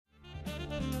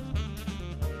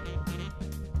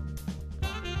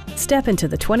Step into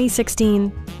the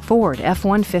 2016 Ford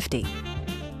F-150.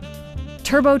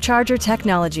 Turbocharger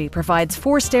technology provides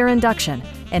forced air induction,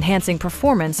 enhancing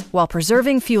performance while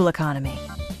preserving fuel economy.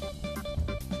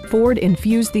 Ford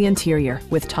infused the interior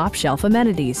with top-shelf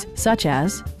amenities such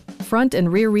as front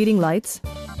and rear reading lights,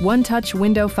 one-touch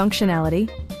window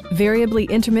functionality, variably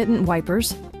intermittent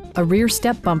wipers, a rear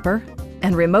step bumper,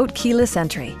 and remote keyless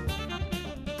entry.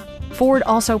 Ford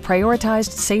also prioritized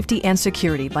safety and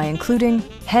security by including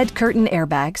head curtain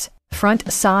airbags,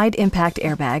 front side impact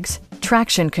airbags,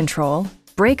 traction control,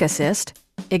 brake assist,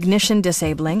 ignition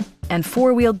disabling, and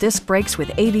four-wheel disc brakes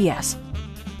with ABS.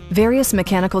 Various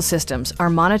mechanical systems are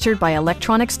monitored by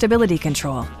electronic stability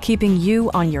control, keeping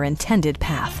you on your intended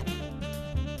path.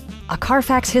 A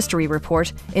Carfax history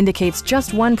report indicates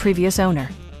just one previous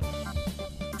owner.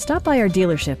 Stop by our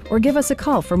dealership or give us a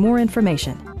call for more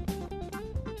information.